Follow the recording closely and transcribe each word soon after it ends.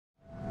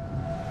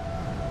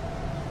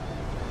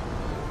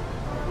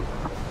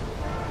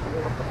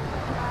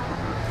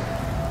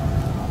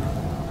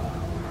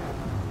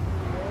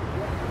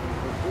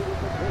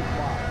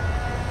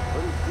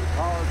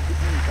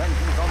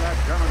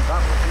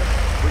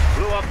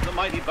aloft the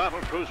mighty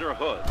battlecruiser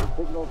Hood. The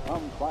signal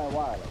comes by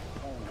wireless.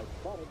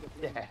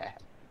 Yeah.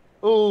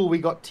 Oh, we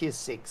got tier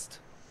 6'd.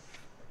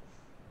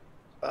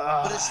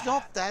 But it's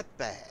not that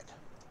bad.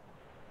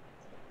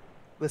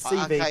 The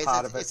CV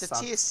part of it it's a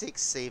sucks. tier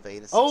 6 CV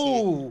and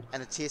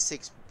it's a tier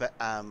 6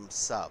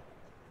 sub.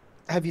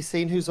 Have you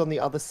seen who's on the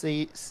other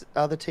team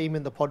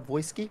in the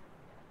Podvoisky?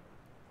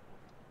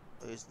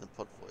 Who's in the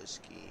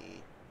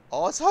Podvoisky?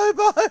 Oh, it's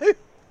Hobo!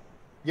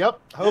 Yep,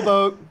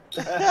 Hobo.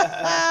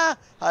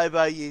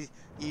 Hobo, you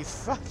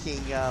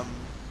fucking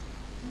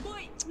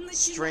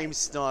stream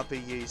sniper,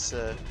 you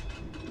sir.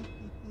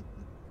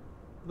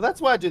 Well,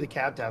 that's why I do the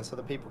countdown so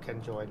that people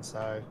can join.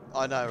 So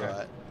I know,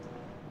 right?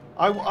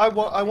 I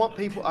want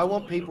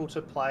people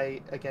to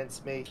play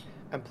against me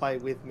and play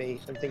with me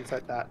and things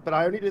like that. But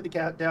I only do the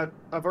countdown.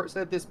 I've already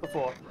said this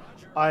before.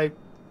 I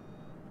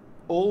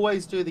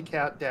always do the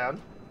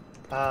countdown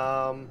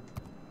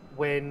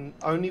when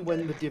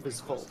the div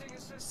is full.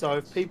 So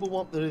if people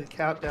want the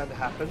countdown to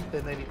happen,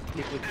 then they need to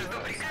give with me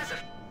first.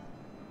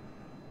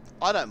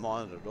 I don't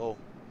mind it at all.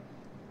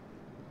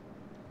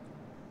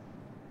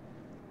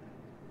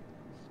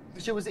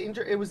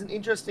 It was an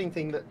interesting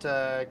thing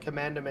that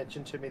Commander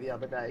mentioned to me the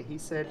other day. He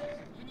said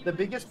the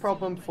biggest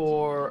problem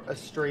for a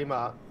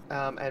streamer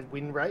and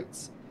win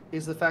rates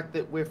is the fact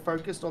that we're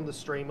focused on the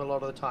stream a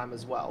lot of the time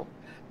as well,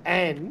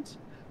 and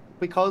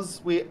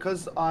because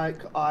I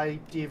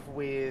div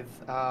with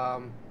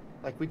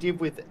we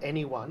div with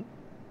anyone.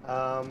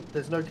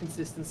 There's no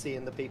consistency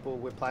in the people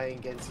we're playing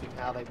against and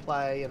how they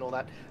play and all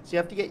that. So you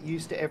have to get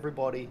used to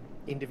everybody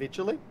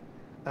individually.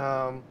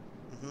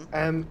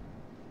 And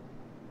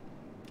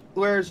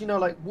whereas,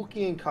 like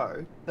Wookiee and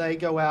Co, they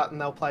go out and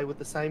they'll play with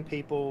the same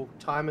people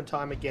time and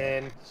time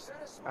again.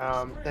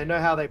 They know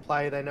how they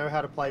play, they know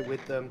how to play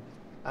with them.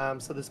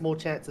 So there's more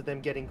chance of them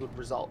getting good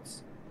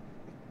results.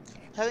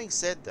 Having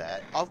said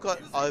that, I've got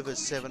over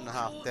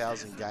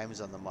 7,500 games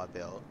under my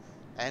belt,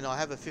 and I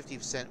have a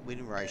 50%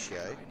 win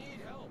ratio.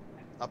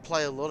 I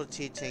play a lot of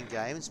tier 10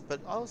 games, but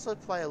I also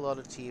play a lot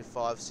of tier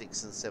 5,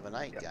 6 and 7,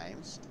 8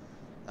 games.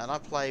 And I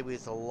play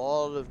with a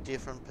lot of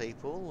different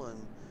people,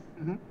 and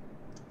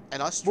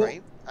and I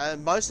stream.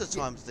 And most of the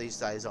times these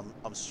days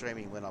I'm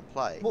streaming when I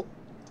play.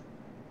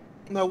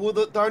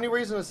 The only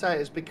reason I say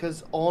it is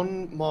because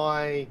on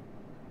my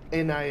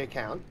NA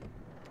account,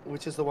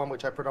 which is the one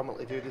which I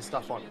predominantly do this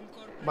stuff on,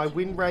 my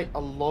win rate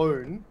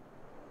alone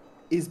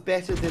is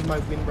better than my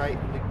win rate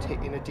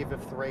in a div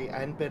of 3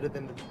 and better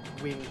than the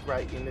win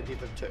rate in a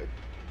div of 2.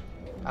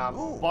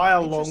 By a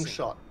long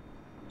shot.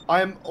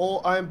 I'm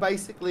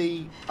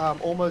basically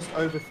almost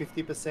over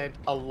 50%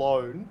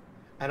 alone,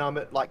 and I'm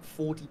at like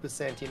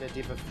 40% in a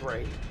div of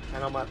 3,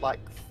 and I'm at like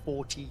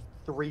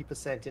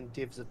 43% in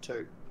divs of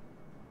 2.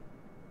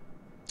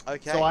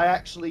 Okay. So I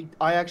actually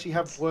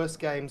have worse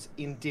games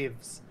in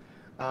divs.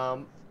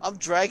 I'm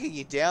dragging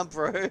you down,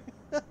 bro.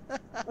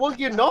 Well,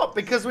 you're not,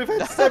 because we've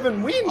had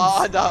 7 wins.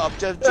 Oh, no, I'm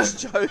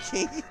just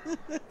joking.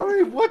 I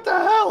mean, what the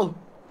hell?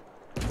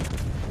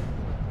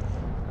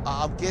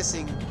 I'm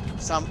guessing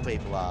some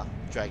people are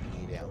dragging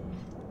you down.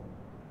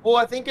 Well,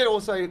 I think it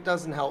also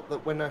doesn't help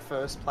that when I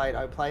first played,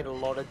 I played a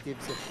lot of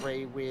divs of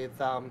 3 with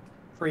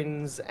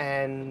Prinz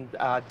and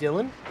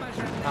Dylan,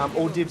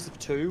 or divs of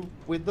 2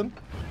 with them.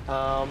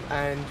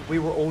 And we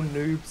were all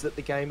noobs at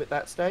the game at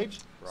that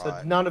stage. Right.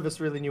 So none of us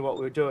really knew what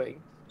we were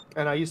doing.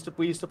 And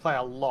we used to play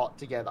a lot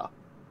together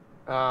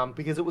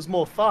because it was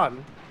more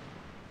fun,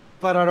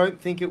 but I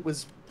don't think it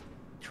was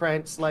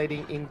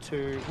translating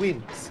into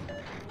wins.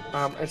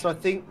 And so I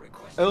think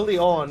early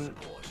on,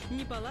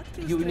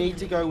 you need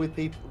to go with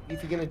people,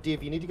 if you're going to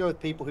div, you need to go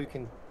with people who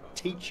can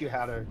teach you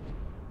how to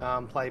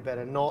play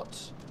better, not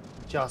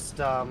just,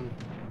 what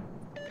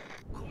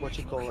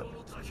you call it?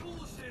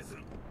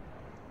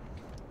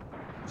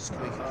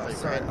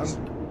 Sorry,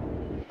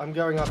 I'm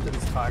going after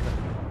this tiger.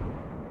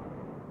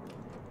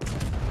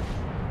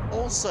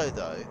 Also,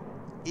 though,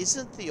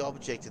 isn't the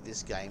object of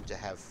this game to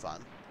have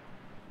fun?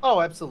 Oh,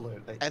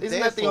 absolutely. And isn't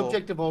that the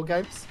object of all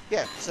games?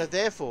 Yeah, so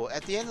therefore,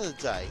 at the end of the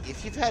day,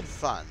 if you've had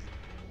fun,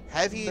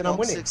 have you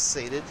not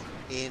succeeded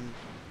in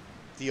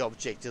the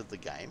object of the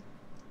game?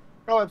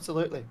 Oh,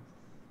 absolutely.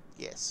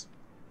 Yes.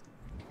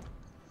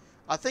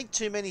 I think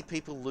too many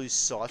people lose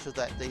sight of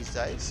that these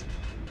days,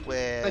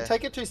 where... They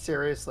take it too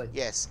seriously.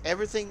 Yes,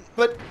 everything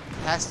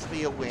has to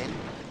be a win.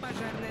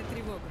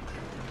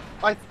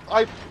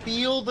 I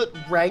feel that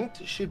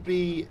ranked should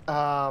be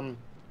sacred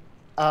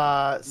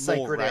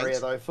area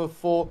though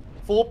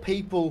for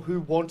people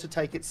who want to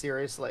take it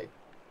seriously.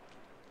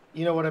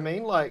 You know what I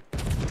mean? Like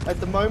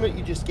at the moment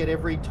you just get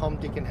every Tom,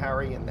 Dick and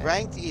Harry in there.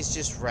 Ranked is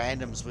just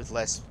randoms with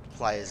less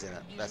players in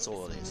it. That's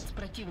all it is.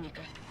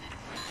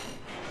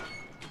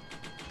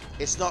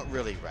 It's not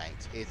really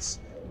ranked. It's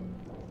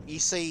you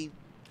see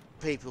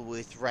people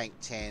with rank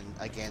 10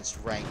 against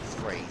rank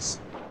 3s.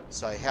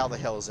 So how the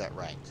hell is that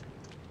ranked?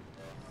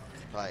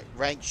 Right,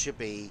 ranked should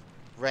be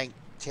ranked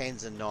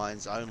 10s and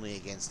 9s only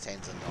against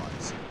 10s and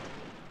 9s.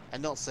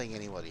 And not seeing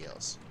anybody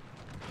else.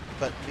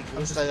 But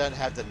because they don't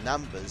have the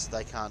numbers,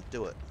 they can't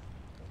do it.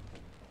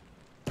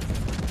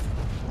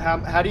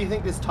 How do you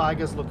think this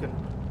tiger's looking?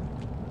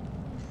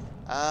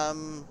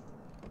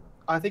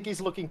 I think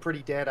he's looking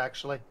pretty dead,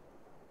 actually.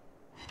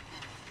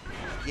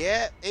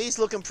 Yeah, he's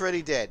looking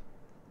pretty dead.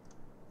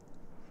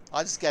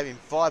 I just gave him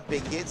 5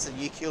 big hits and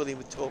you killed him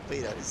with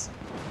torpedoes.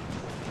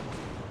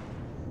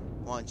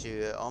 Mind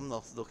you, I'm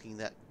not looking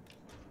that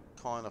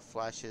kind of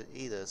flash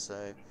either,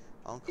 so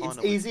I'm kind of...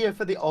 It's easier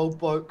for the old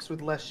blokes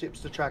with less ships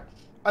to track.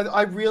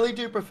 I really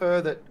do prefer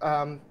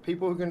that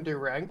people who can do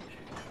rank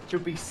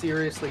should be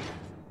seriously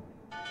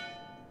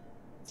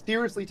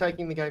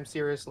taking the game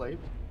seriously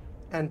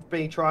and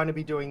trying to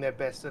be doing their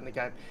best in the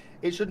game.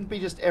 It shouldn't be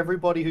just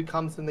everybody who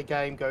comes in the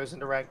game goes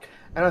into rank.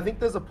 And I think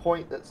there's a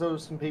point that sort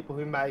of some people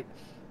who made.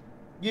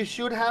 You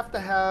should have to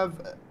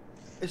have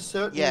a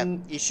certain... Yeah,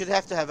 you should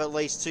have to have at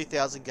least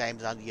 2,000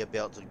 games under your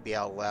belt to be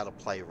allowed to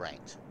play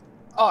ranked.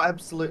 Oh,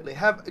 absolutely.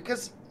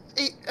 Because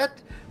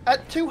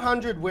at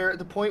 200, we're at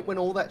the point when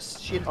all that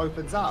shit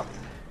opens up.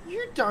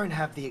 You don't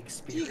have the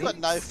experience. You've got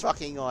no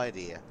fucking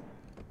idea.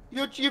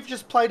 You've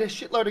just played a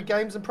shitload of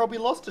games and probably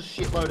lost a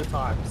shitload of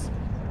times.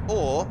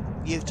 Or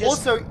you've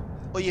just...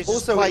 you've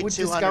just it played would 200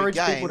 discourage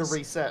games people to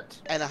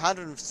reset. And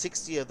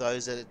 160 of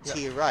those at a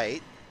tier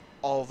 8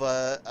 of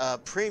a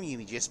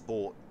premium you just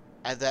bought.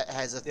 And that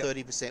has a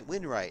 30%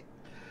 win rate.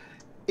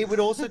 It would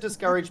also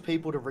discourage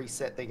people to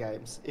reset their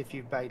games if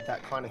you've made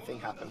that kind of thing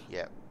happen.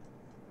 Yep.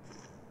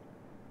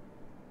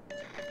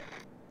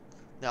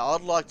 Now,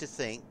 I'd like to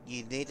think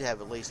you need to have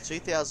at least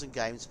 2,000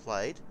 games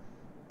played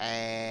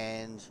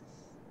and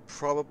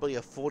probably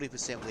a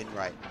 40% win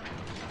rate.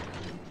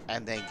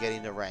 And then get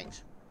into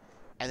ranked.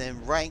 And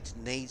then ranked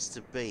needs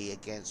to be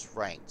against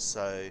ranked.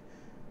 So,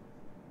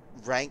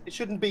 ranked... It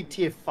shouldn't be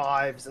tier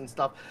 5s and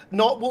stuff.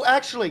 Well,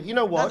 actually, you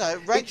know what?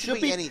 No, ranked should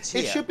be any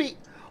tier. It should be...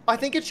 I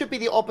think it should be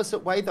the opposite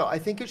way, though. I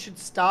think it should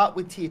start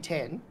with tier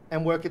 10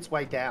 and work its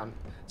way down.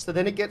 So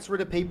then it gets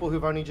rid of people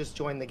who've only just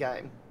joined the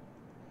game.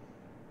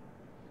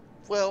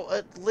 Well,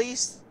 at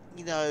least,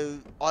 you know,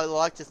 I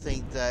like to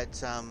think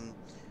that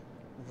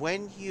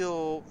when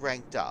you're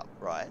ranked up,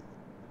 right?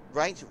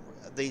 Ranked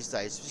these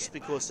days, just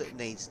because it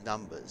needs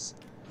numbers,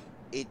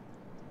 it...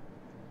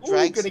 Ooh,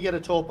 you're going to get a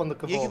torp on the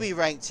Cavall. You can be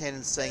ranked 10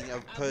 and seeing a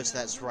person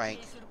that's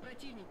ranked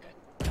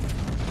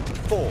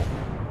 4.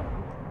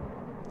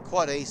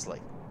 Quite easily.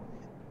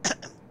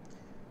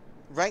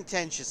 Rank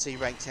 10 should see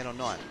rank 10 or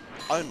 9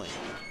 only.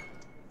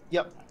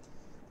 Yep.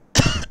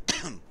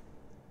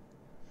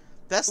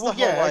 That's the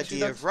whole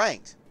idea of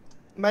ranked.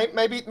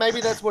 Maybe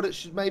that's what it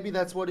should. Maybe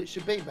that's what it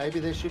should be. Maybe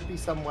there should be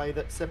some way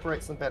that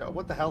separates them better.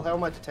 What the hell? How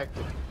am I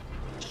detected?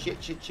 Shit!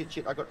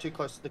 I got too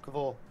close to the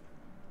Cavall.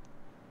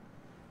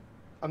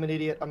 I'm an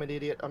idiot.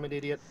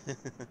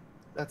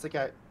 That's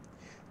okay.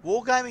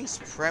 Wargaming's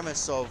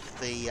premise of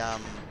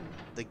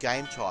the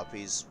game type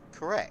is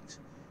correct.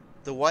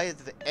 The way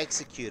that they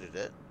executed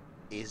it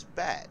is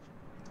bad.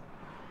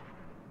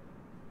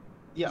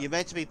 Yeah. You're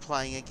meant to be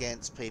playing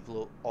against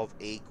people of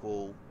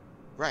equal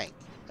rank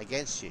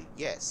against you,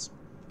 yes,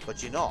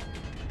 but you're not.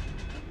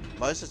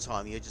 Most of the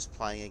time, you're just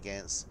playing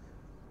against,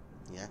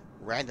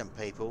 random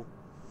people.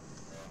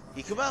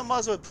 You might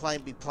as well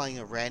be playing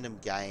a random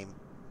game.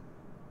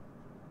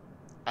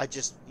 You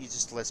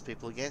just less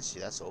people against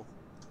you. That's all.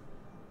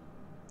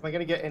 Am I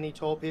gonna get any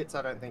torp hits?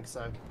 I don't think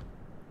so.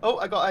 Oh,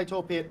 I got a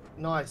torp hit.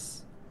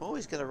 Nice. Oh,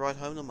 he's gonna ride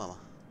home to mama.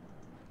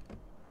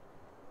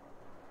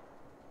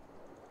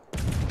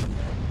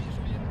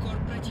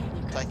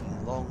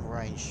 Taking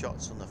long-range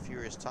shots on the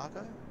Furious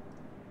Taco.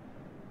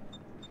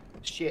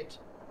 Shit.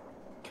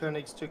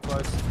 Koenig's too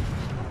close.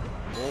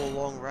 More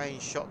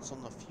long-range shots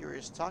on the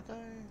Furious Taco.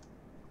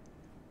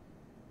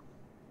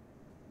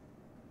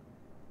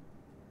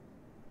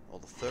 Or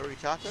the Furry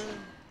Taco.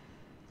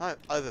 No,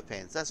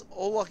 overpens. That's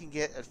all I can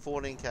get at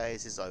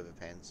 14Ks is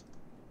overpens.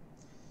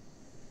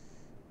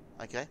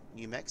 Okay,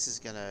 New Mex is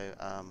gonna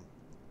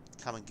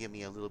come and give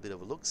me a little bit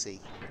of a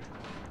look-see.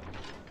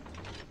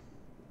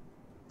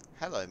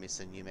 Hello,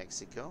 Mr. New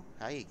Mexico.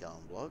 How you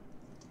going, bloke?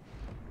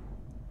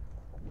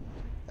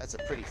 That's a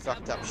pretty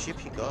fucked up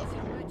ship you got.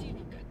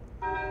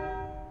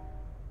 I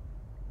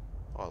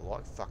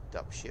like fucked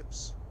up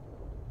ships.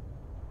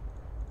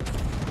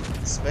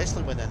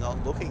 Especially when they're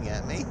not looking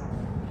at me.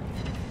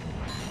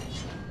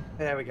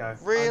 There we go.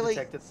 Really?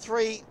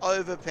 3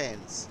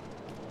 overpens.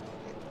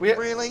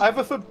 Really? I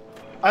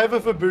have a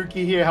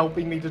Fubuki here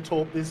helping me to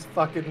torp this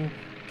fucking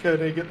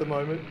Koenig at the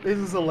moment. This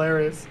is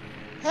hilarious.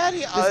 How do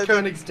you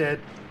Koenig's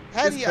dead.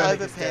 How do you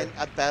overpen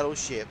a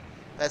battleship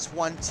that's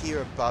 1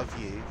 tier above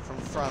you from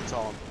front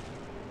on?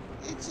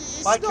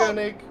 It's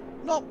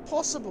not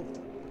possible.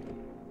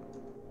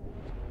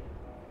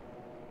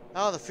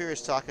 Oh, the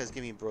Furious Taco's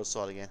giving me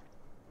broadside again.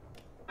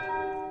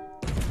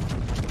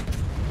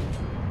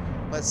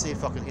 Let's see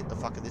if I can hit the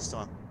fucker this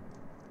time.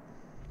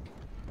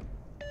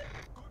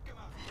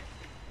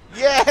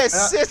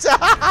 Yes!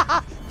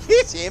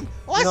 Hit him!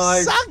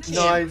 I sunk him!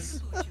 Nice.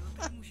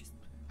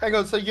 Hang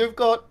on, so you've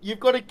got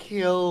a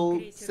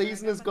kill.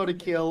 Season has got a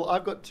kill.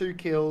 I've got 2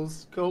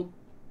 kills. Cool.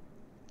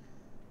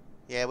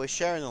 Yeah, we're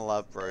sharing the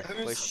love, bro.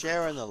 We're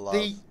sharing the love.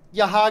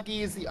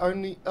 Yahagi is the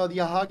only. Oh, the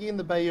Yahagi and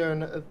the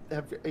Bayern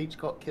have each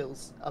got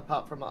kills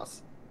apart from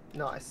us.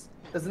 Nice.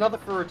 There's another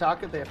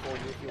Furitaka there for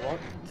you if you want.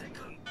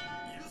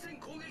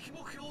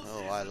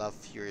 Oh, I love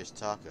furious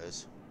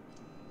tacos.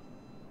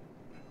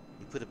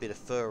 You put a bit of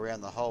fur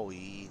around the hole,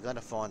 you're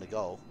gonna find a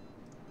goal.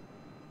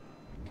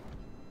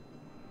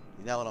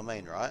 You know what I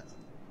mean, right?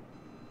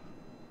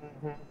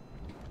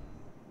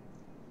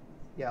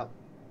 Yeah.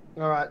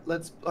 All right.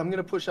 I'm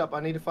gonna push up. I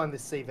need to find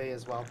this CV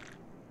as well.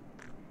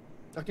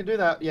 I can do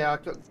that. Yeah,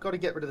 I've got to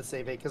get rid of the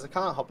CV because I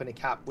can't hop in a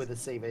cap with a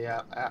CV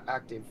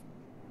active.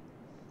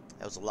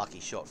 That was a lucky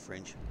shot,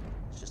 Fringe.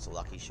 It's just a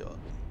lucky shot.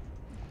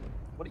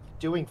 What are you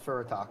doing,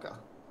 Furitaka?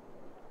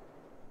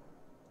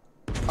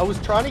 I was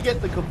trying to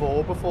get the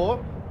Kavor before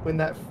when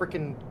that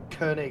frickin'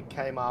 Koenig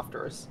came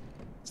after us.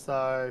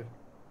 So...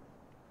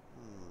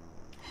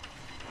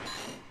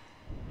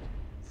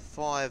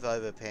 5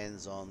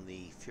 overpens on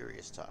the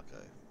Furious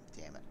Taco.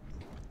 Damn it.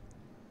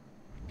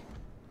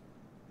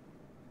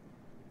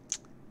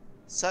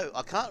 So,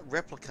 I can't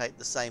replicate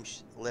the same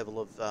level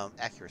of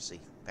accuracy,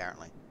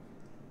 apparently.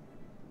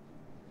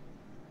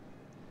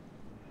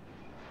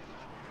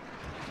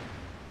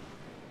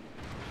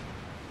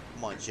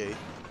 Mind you,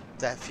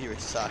 that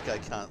Furious Taco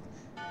can't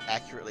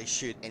accurately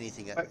shoot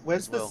anything at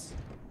where's as well.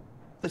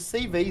 The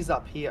CV's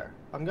up here.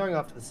 I'm going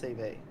after the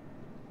CV.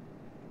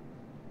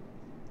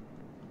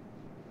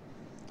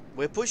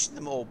 We're pushing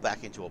them all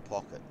back into a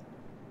pocket.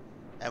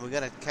 And we're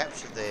going to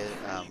capture their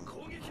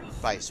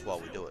base while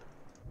we do it.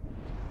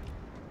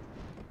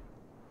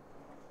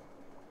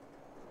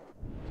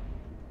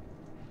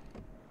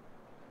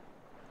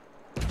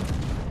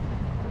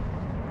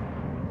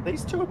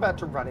 These two are about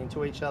to run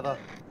into each other.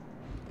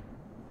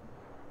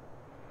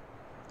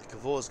 The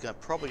Kavor's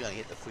probably going to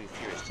hit the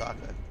Furious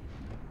Taco.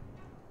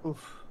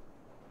 Oof.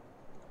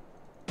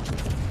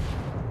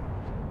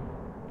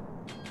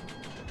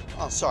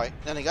 Oh, sorry.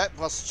 There we go.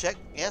 Plus check.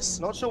 Yes.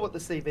 Not sure what the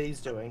CV's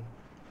doing.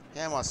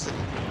 How am I sitting?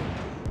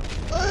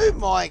 Oh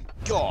my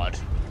god!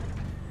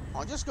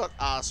 I just got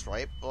ass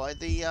raped by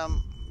the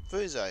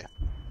Fuso.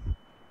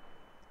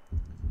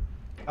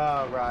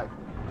 Oh, right.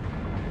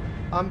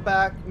 I'm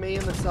back. Me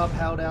and the sub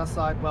held our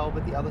side well,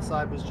 but the other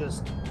side was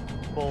just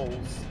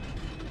balls.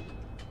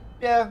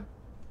 Yeah.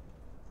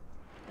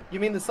 You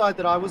mean the side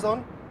that I was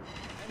on?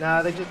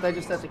 Nah, they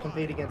just had to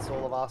compete against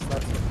all of us.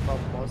 That's what the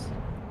problem was.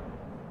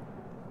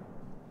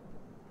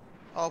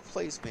 Oh,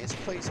 please miss.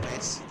 Please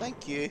miss.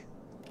 Thank you.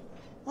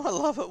 I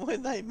love it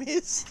when they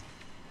miss.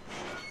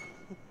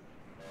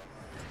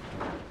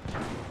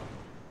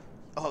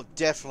 Oh,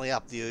 definitely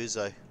up the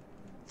Uzo.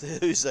 The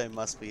Uzo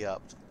must be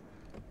upped.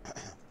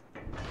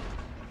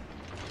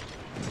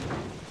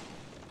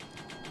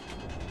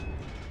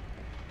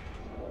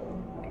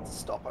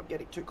 Stop, I'm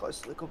getting too close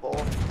to the Kavor.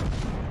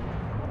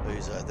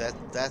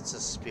 Uzo, that's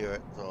a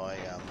spirit that I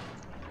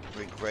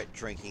regret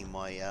drinking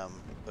my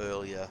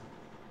earlier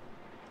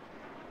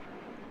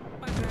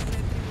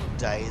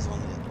days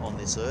on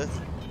this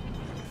earth.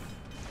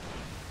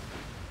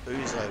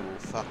 Uzo will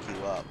fuck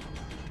you up.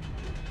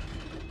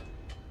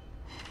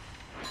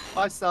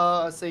 I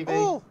saw a CV.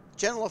 Oh,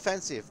 general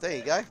offensive. There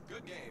you go.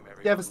 Good game,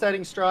 everyone.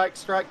 Devastating strike,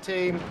 strike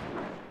team.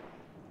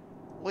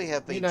 We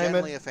have been You name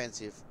generally it.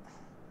 offensive.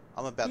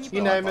 I'm about to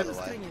You die, name by it. the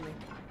way.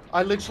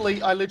 I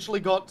literally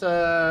got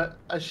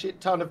a shit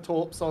ton of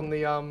torps on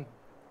the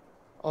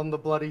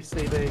bloody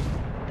CV.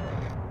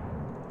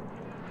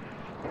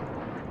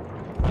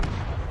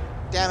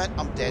 Damn it,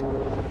 I'm dead.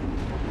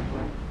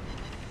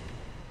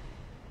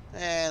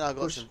 And I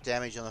got some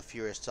damage on the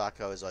Furious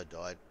Taco as I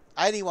died.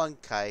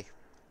 81k. I'm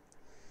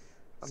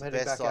It's the heading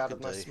best back I out can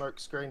of my do. smoke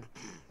screen.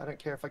 I don't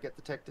care if I get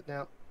detected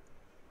now.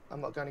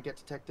 I'm not going to get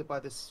detected by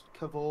this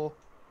Kavor.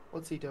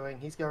 What's he doing?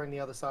 He's going the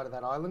other side of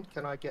that island.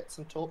 Can I get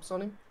some torps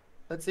on him?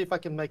 Let's see if I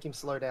can make him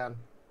slow down.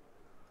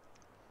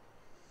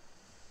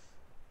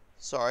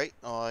 Sorry,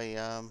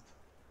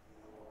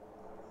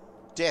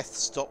 death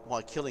stopped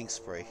my killing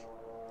spree.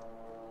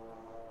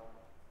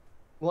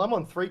 Well, I'm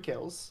on 3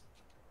 kills.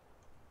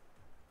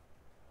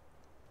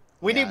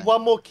 We Yeah. need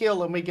one more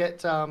kill and we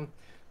get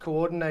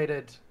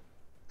coordinated.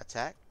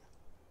 Attack?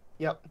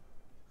 Yep.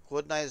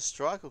 Coordinated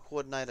strike or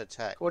coordinated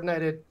attack?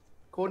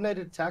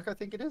 Coordinated attack, I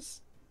think it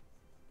is.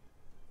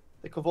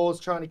 The Kavor's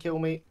trying to kill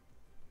me.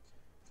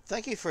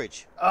 Thank you,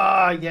 Fridge.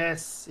 Ah,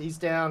 yes, he's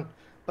down.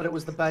 But it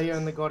was the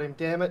Bayern that got him.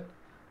 Damn it.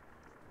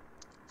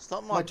 It's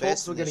not My my torps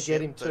best were in gonna this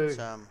get ship, him but,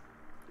 too.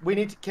 We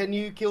need to. Can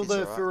you kill He's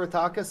the alright.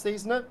 Furitaka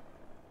seasoner?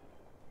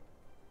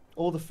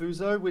 Or the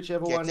Fuso,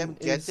 whichever get one him,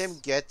 is. get him,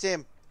 get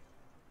him.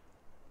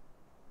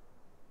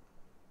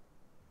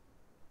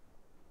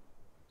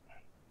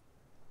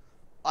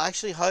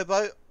 Actually,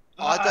 Hobo,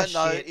 I don't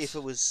know shit. if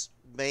it was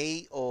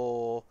me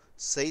or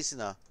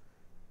Seasoner.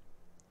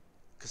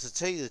 Because to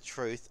tell you the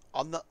truth,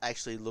 I'm not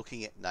actually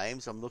looking at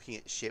names. I'm looking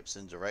at ships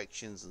and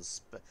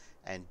directions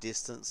and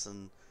distance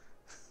and...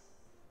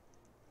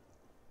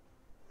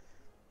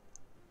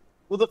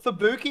 Well, the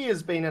Fubuki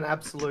has been an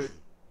absolute.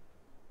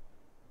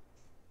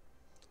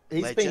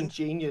 He's been Legend.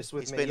 genius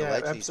with He's me. been Yeah, a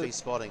legend. He's absolutely. been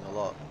spotting a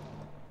lot.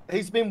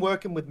 He's been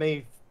working with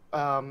me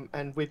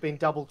and we've been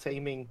double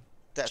teaming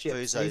That chips.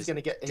 Fuzo's He's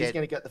gonna get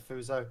the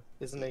Fuzo,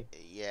 isn't he?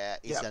 Yeah,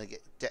 he's Yeah. gonna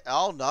get.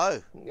 Oh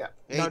no! Yeah.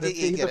 He No, did-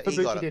 he the got it,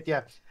 he got Fubuki it. did.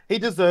 Yeah, he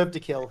deserved a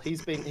kill.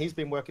 He's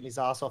been working his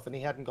ass off, and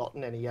he hadn't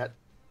gotten any yet.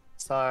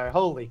 So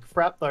holy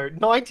crap, though,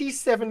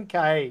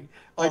 97k.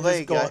 Oh, I there just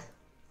you got.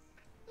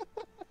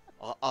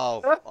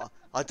 go.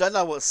 I don't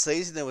know what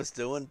season it was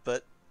doing,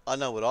 but I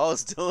know what I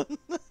was doing.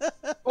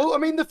 Well, I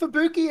mean, the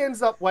Fubuki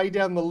ends up way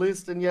down the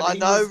list, and yet I he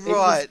know, was, he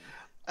right?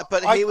 was-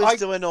 But he was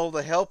doing all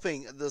the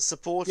helping, the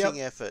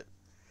supporting effort.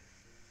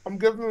 I'm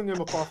giving him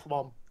a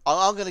 +1.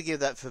 I'm going to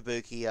give that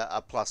Fubuki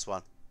a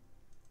 +1.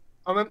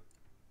 I mean,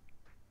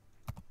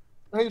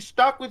 he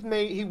stuck with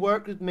me. He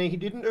worked with me. He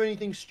didn't do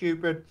anything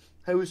stupid.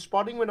 He was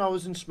spotting when I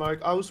was in smoke.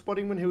 I was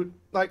spotting when he would,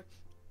 like,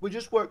 we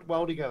just worked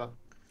well together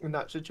in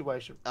that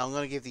situation. I'm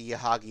going to give the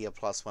Yahagi a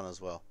 +1 as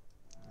well.